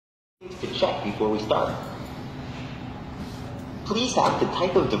To check before we start. Please tap the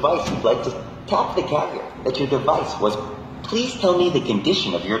type of device you'd like to tap the carrier that your device was. Please tell me the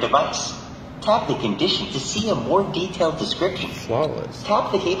condition of your device. Tap the condition to see a more detailed description. Flawless.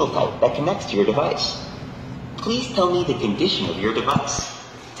 Tap the cable type that connects to your device. Please tell me the condition of your device.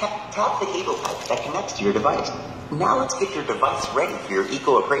 Tap the cable type that connects to your device. Now let's get your device ready for your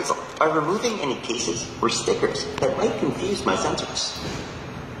eco appraisal by removing any cases or stickers that might confuse my sensors.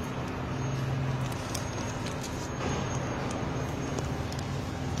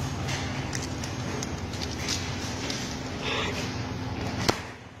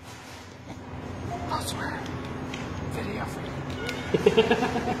 I swear. Video for you.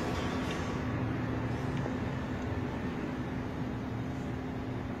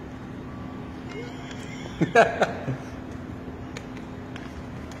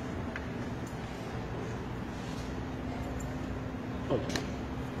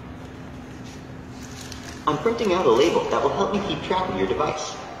 I'm printing out a label that will help me keep track of your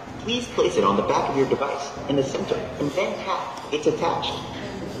device. Please place it on the back of your device in the center and then tap. It's attached.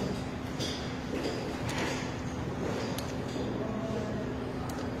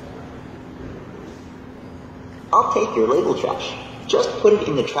 I'll take your label trash. Just put it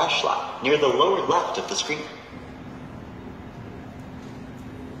in the trash slot near the lower left of the screen.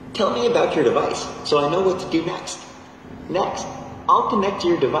 Tell me about your device so I know what to do next. Next, I'll connect to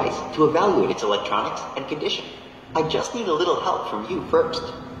your device to evaluate its electronics and condition. I just need a little help from you first.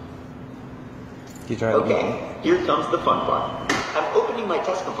 Okay, here comes the fun part. I'm opening my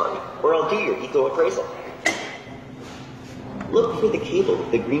test compartment where I'll do your eco appraisal. Look for the cable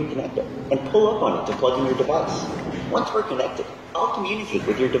with the green connector and pull up on it to plug in your device. Once we're connected, I'll communicate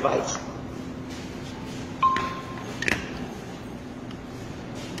with your device.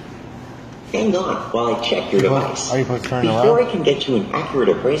 Hang on while I check your device. Are you supposed to turn it Before around? I can get you an accurate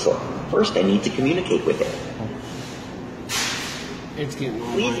appraisal, first I need to communicate with it. It's getting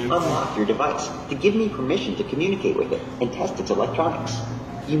Please unlock your device to give me permission to communicate with it and test its electronics.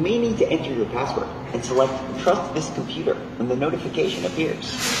 You may need to enter your password and select Trust this computer when the notification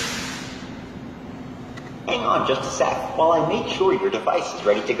appears. Hang on just a sec while I make sure your device is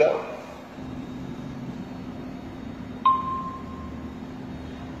ready to go.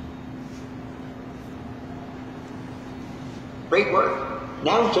 Great work.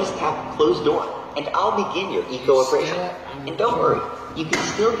 Now just tap Close Door and I'll begin your eco appraisal. And don't worry, you can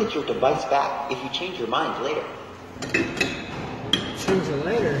still get your device back if you change your mind later. Change it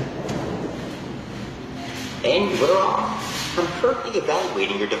later. And we're off. I'm currently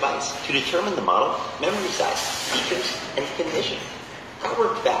evaluating your device to determine the model, memory size, features, and condition. I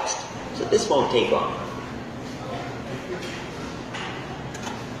work fast, so this won't take long.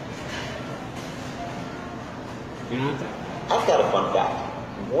 I've got a fun fact.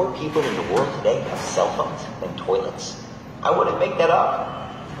 More people in the world today have cell phones than toilets. I wouldn't make that up.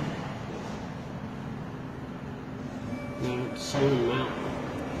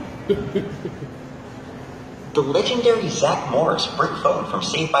 The legendary Zach Morris brick phone from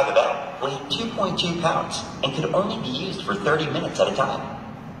Saved by the Bell weighed 2.2 pounds and could only be used for 30 minutes at a time.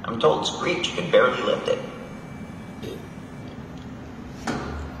 I'm told Screech could barely lift it.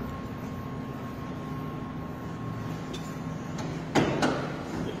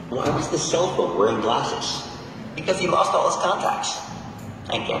 Why was the cell phone wearing glasses? Because he lost all his contacts.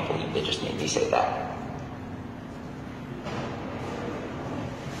 I can't believe they just made me say that.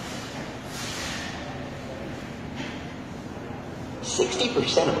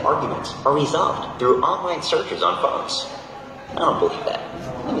 %60 of arguments are resolved through online searches on phones. I don't believe that.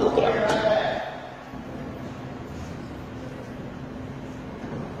 Let me look it up.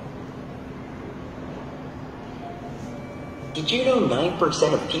 Did you know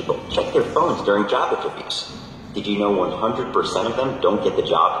 9% of people check their phones during job interviews? Did you know 100% of them don't get the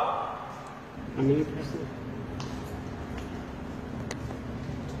job? How many percent?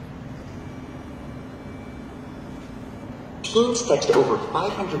 Teens text over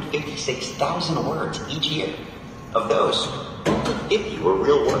 556,000 words each year. Of those, only 50 were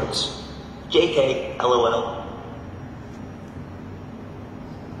real words. JK, LOL.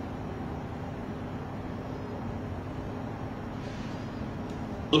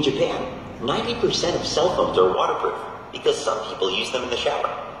 In Japan, 90% of cell phones are waterproof because some people use them in the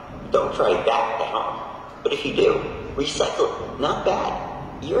shower. Don't try that at home. But if you do, recycle it. Not bad.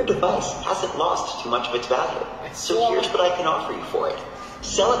 Your device hasn't lost too much of its value. So here's what I can offer you for it.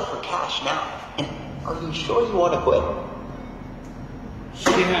 Sell it for cash now. And are you sure you want to quit?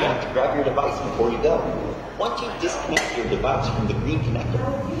 You have to grab your device before you go. Once you disconnect your device from the green connector,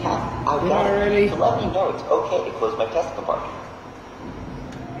 tap I've got it to let me know it's okay to close my test compartment.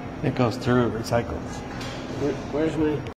 It goes through, recycles. Where's my...